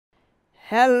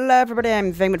Hello everybody,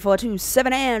 I'm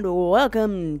ep.22 and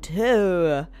welcome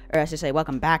to, or I should say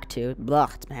welcome back to,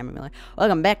 it's been hammering me like,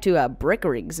 welcome back to Brick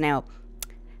Rigs. Now,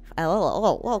 a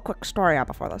little quick story out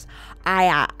before this.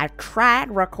 I tried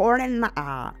recording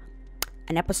an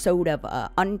episode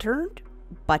of Unturned,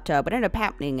 but what ended up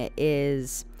happening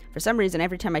is, for some reason,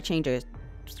 every time I change a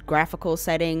graphical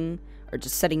setting, or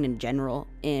just setting in general,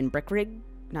 in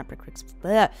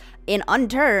in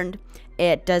Unturned,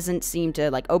 it doesn't seem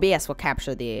to, like, OBS will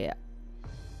capture the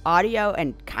audio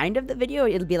and kind of the video.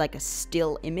 It'll be like a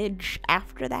still image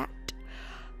after that.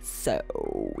 So,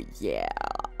 yeah.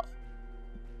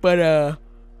 But,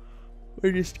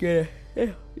 we're just gonna,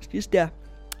 gonna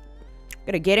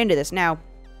get into this. Now,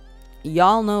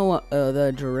 y'all know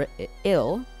the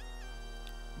drill,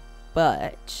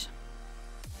 but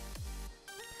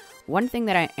one thing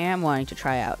that I am wanting to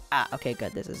try out. Okay,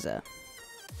 good. This is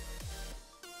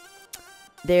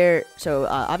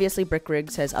obviously Brick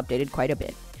Rigs has updated quite a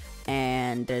bit,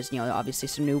 and there's, obviously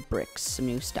some new bricks, some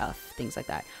new stuff, things like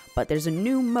that. But there's a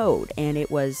new mode, and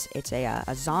it's a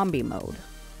zombie mode.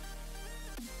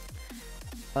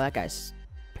 Oh, that guy's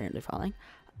apparently falling.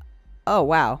 Oh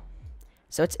wow,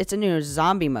 so it's a new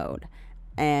zombie mode,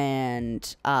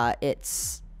 and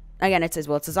it's a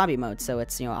zombie mode, so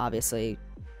it's obviously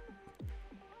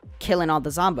killing all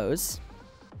the zombos,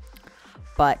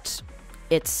 but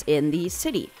it's in the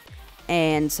city,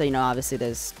 and so obviously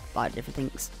there's a lot of different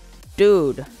things.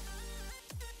 Dude, I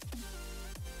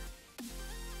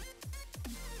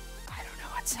don't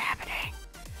know what's happening.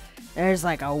 There's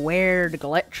like a weird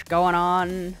glitch going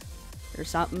on or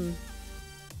something.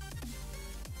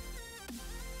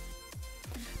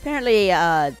 Apparently,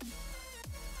 oh,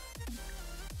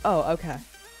 okay.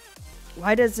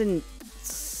 Why doesn't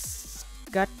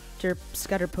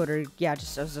Scutterputter, I was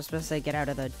just supposed to say get out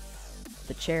of the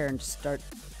chair and just start.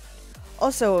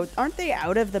 Also, aren't they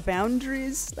out of the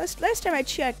boundaries? Last time I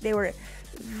checked, they were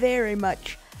very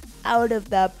much out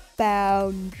of the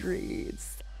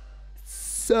boundaries.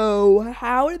 So,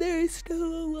 how are they still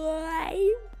alive?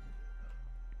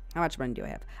 How much money do I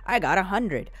have? I got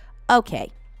 100.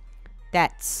 Okay.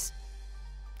 That's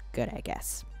good, I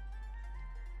guess.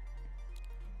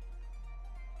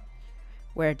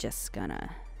 We're just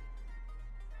gonna...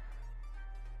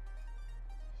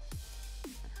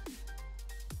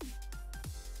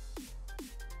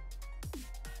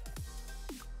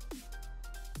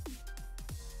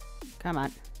 Come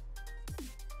on.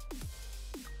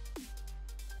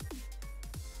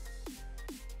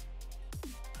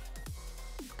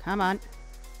 Come on.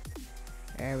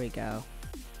 There we go.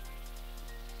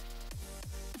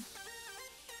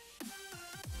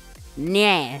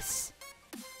 Nice.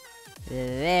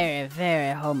 Very,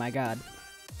 very, oh my god.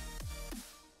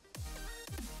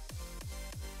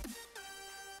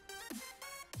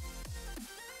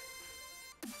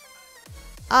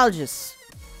 I'll just...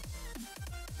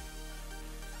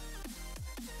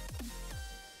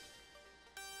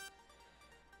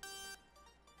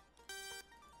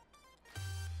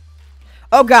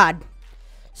 Oh god.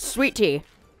 Sweet tea.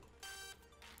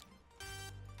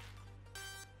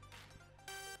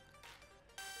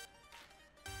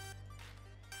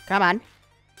 Come on.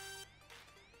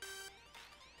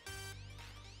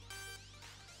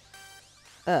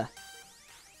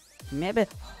 Maybe.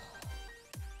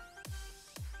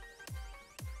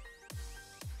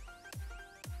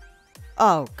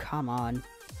 Oh, come on.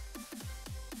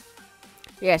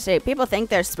 Yeah, see, people think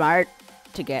they're smart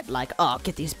to get, like,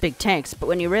 get these big tanks, but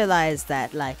when you realize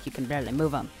that, like, you can barely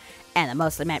move them, and they're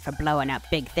mostly meant for blowing up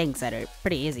big things that are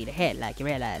pretty easy to hit, like, you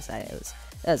realize that it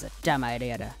was a dumb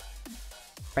idea to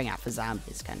bring out for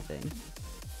zombies kind of thing.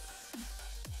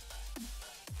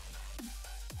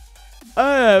 I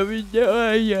have no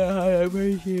idea how to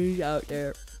bring things out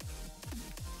there.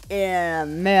 Yeah,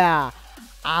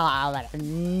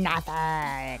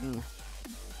 nothing.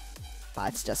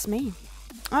 But it's just me.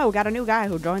 Oh, we got a new guy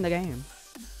who joined the game.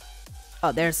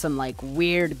 Oh, there's some, like,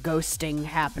 weird ghosting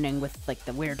happening with, like,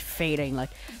 the weird fading. Like,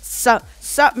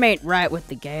 something ain't right with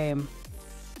the game.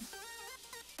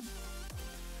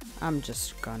 I'm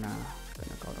just gonna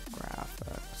go to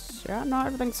graphics. Yeah, no,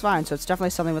 everything's fine, so it's definitely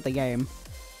something with the game.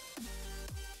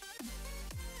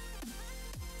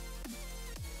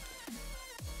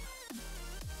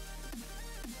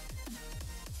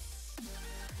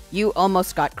 You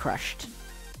almost got crushed.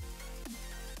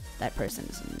 That person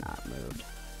is not moved.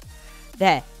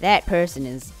 That person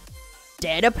is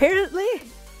dead, apparently?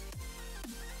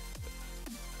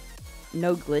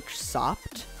 No glitch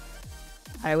sopped.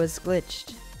 I was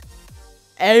glitched.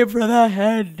 Aim for the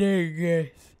head, dingus.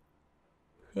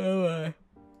 Come on.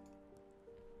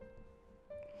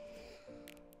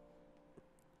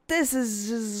 this is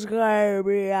just gonna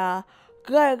be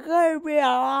gonna be a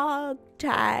long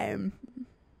time.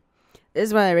 This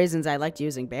is one of the reasons I liked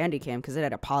using Bandicam, because it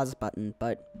had a pause button,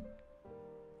 but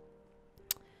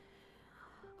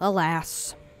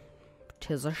alas,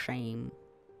 'tis a shame.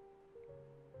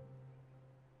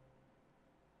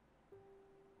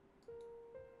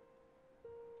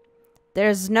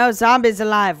 There's no zombies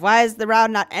alive. Why is the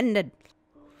round not ended?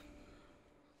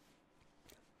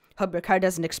 Hope your car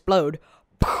doesn't explode.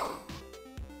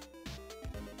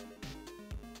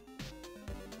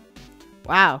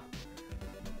 Wow.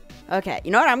 Okay,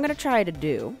 you know what I'm gonna try to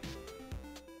do?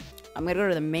 I'm gonna go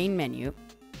to the main menu.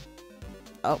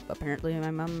 Oh, apparently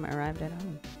my mom arrived at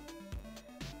home.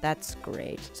 That's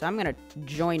great. So I'm gonna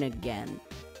join again.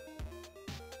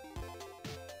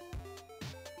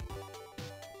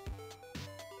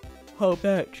 Hope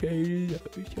that changes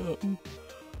up or something.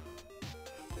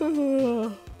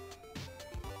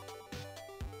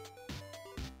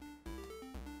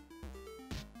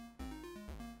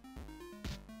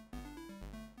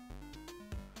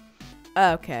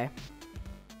 Okay.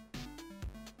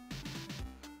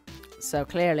 So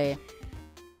clearly,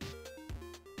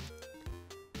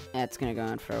 that's gonna go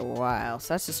on for a while.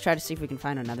 So let's just try to see if we can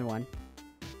find another one.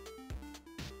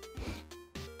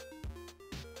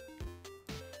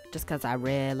 Just because I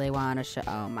really want to show.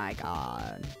 Oh my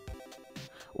god.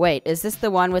 Wait, is this the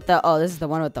one with the. Oh, this is the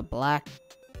one with the black.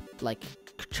 Like,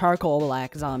 charcoal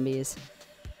black zombies.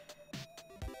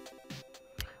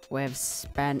 We have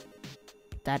spent.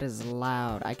 That is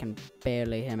loud. I can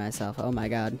barely hear myself. Oh my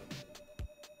god.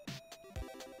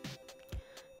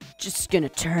 Just gonna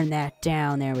turn that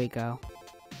down. There we go.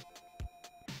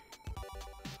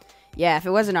 Yeah, if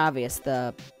it wasn't obvious,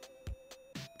 the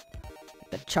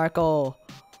charcoal.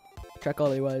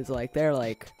 Charcoal ones, like, they're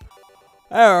really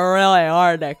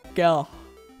hard to kill.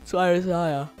 So I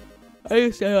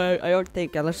don't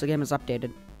think, unless the game is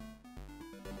updated.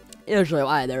 Usually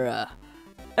why there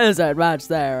isn't much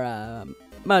there,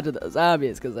 much of the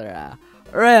zombies, because they're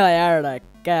really hard to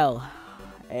kill.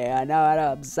 Yeah, I know what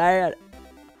I'm saying.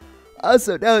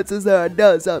 Also, now it says there are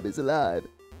no zombies alive.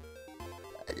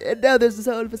 And now there's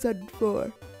all of a sudden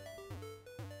 4.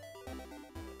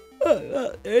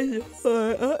 There's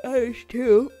 4. There's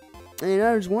 2. And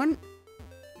there's 1.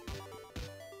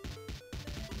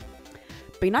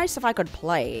 Be nice if I could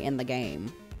play in the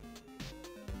game.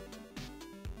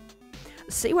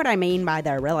 See what I mean by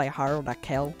they're really hard to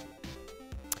kill?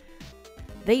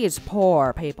 These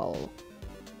poor people.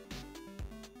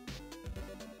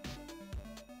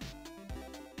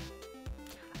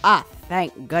 Ah,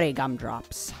 thank goody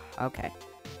gumdrops. Okay.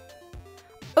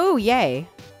 Oh, yay.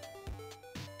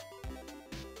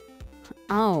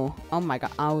 Oh my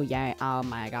god. Oh, yay. Oh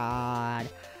my god.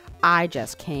 I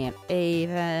just can't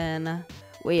even.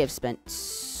 We have spent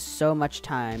so much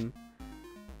time.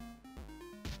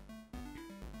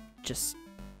 Just,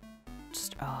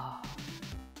 oh.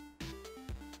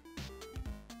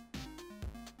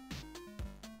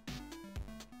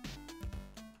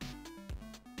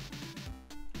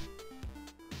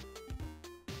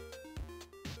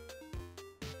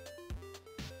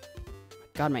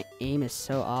 God, my aim is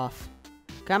so off.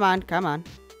 Come on, come on.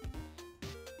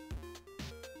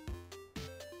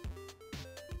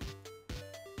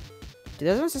 Do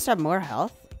those ones just have more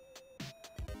health?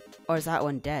 Or is that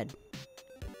one dead?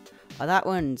 Oh, that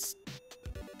one's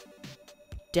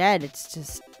dead. It's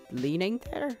just leaning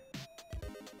there.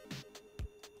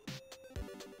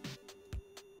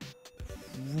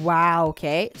 Wow,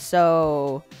 okay.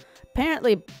 So,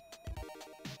 apparently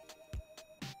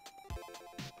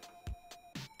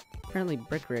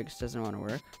Brick Rigs doesn't want to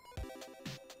work.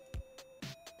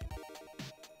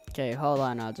 Okay, hold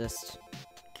on. I'll just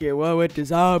get one with the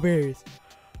zombies.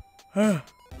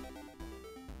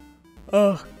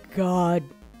 Oh, God.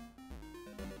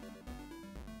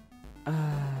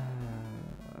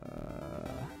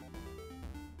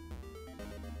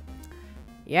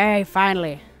 Yay,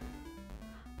 finally.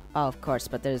 Oh, of course,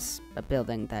 but there's a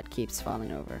building that keeps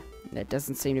falling over. It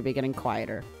doesn't seem to be getting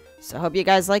quieter. So I hope you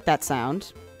guys like that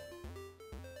sound.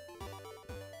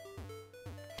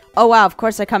 Oh, wow, of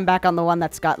course I come back on the one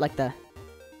that's got, like, the...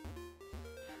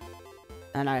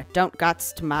 And I don't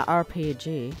gots to my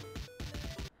RPG.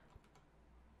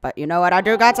 But you know what I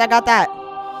do gots? I got that.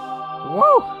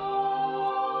 Woo!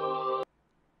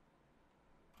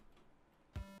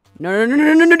 No, no, no,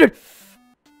 no, no, no, no.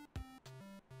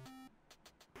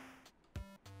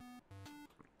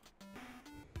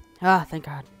 Ah, thank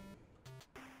God.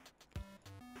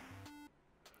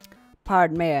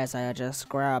 Pardon me as I just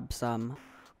grab some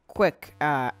quick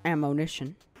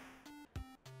ammunition.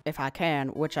 If I can,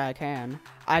 which I can.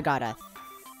 I got a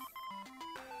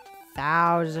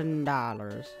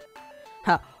 $1,000.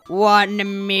 Huh,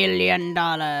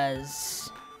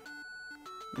 $1,000,000.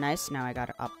 Nice, now I got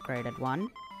an upgraded one.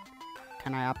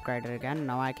 Can I upgrade it again?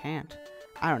 No, I can't.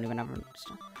 I don't even ever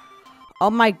understand. Oh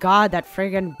my god, that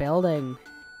friggin' building.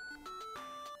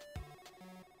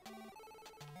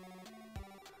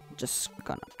 Just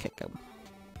gonna kick him.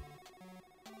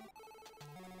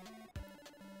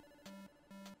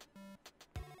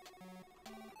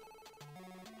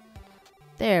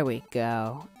 There we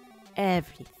go.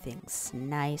 Everything's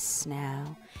nice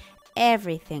now.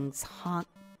 Everything's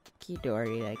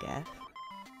honky-dory, I guess.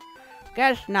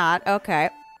 Guess not. Okay.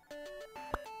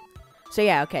 So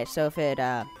yeah, okay. So if it,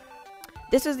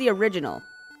 this is the original,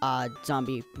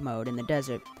 zombie mode in the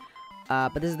desert.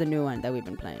 But this is the new one that we've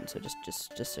been playing. So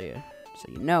just so you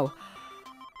know.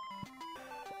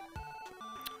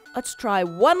 Let's try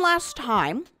one last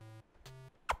time.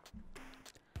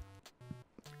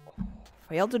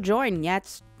 Failed to join. Yeah,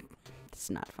 it's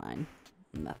not fine.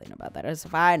 Nothing about that is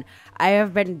fine. I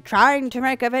have been trying to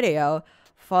make a video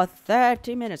for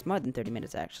 30 minutes. More than 30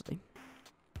 minutes, actually.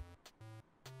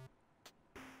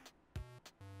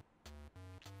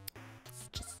 It's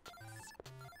just gone.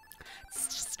 It's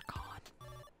just gone.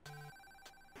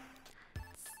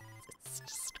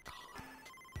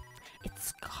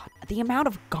 It's gone. The amount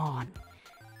of gone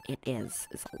it is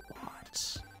a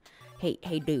lot.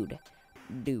 Hey, dude.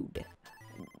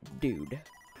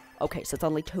 Okay, so it's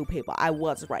only 2 people. I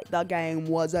was right. The game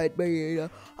wasn't me.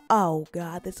 Oh,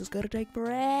 God, this is gonna take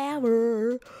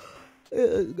forever.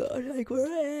 It's gonna take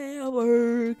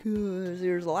forever. Because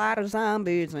there's a lot of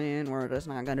zombies, and we're just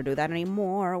not gonna do that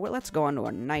anymore. Well, let's go on to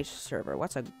a nice server.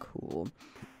 What's a cool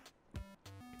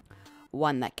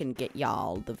one that can get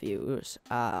y'all the views?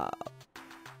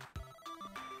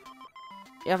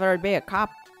 If there'd be a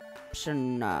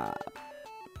option,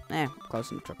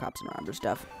 close enough to cops and robber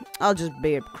stuff. I'll just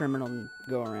be a criminal and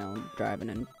go around driving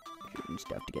and shooting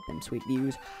stuff to get them sweet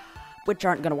views, which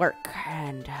aren't gonna work.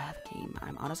 And the game,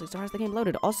 I'm honestly surprised the game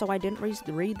loaded. Also, I didn't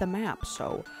read the map,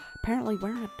 so apparently we're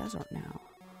in a desert now.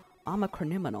 I'm a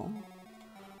criminal,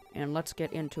 and let's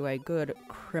get into a good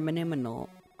criminal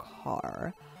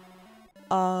car.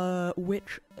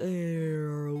 Which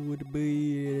would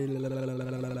be.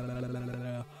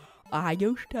 I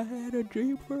used to have a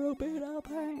Jeep for a bit, I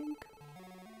think.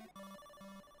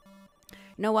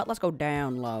 You know what? Let's go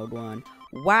download one.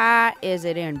 Why is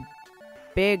it in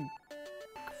big,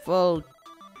 full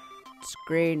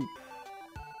screen?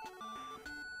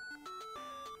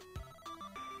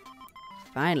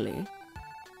 Finally.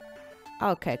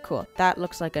 Okay, cool. That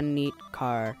looks like a neat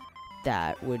car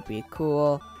that would be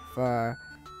cool for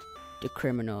the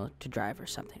criminal to drive or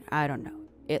something. I don't know.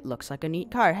 It looks like a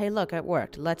neat car. Hey, look, it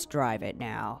worked. Let's drive it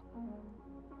now.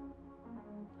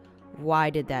 Why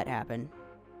did that happen?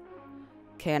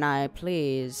 Can I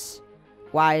please?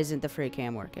 Why isn't the free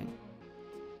cam working?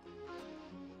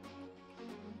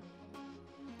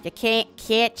 You can't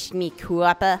catch me,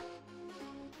 Cooper.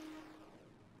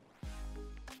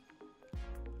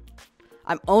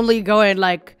 I'm only going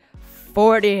like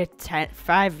 5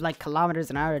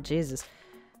 kilometers an hour. Jesus.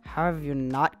 How have you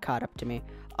not caught up to me?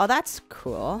 Oh, that's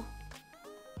cool.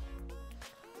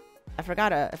 I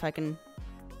forgot if I can.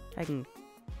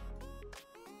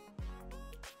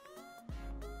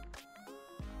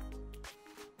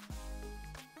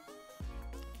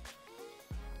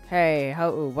 Hey,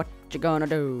 ho, what you gonna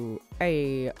do?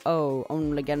 Hey, oh,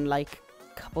 only getting like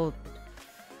a couple.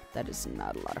 That is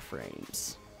not a lot of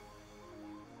frames.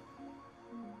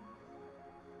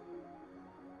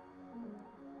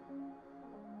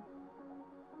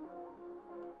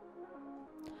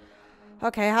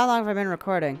 Okay, how long have I been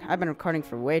recording? I've been recording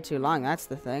for way too long, that's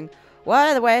the thing. Well,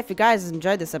 either way, if you guys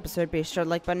enjoyed this episode, be sure to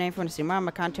like button if you want to see more of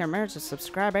my content, remember to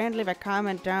subscribe and leave a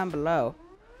comment down below,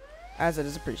 as it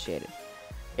is appreciated.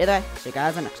 Either way, see you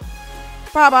guys in the next one.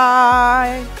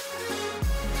 Bye-bye!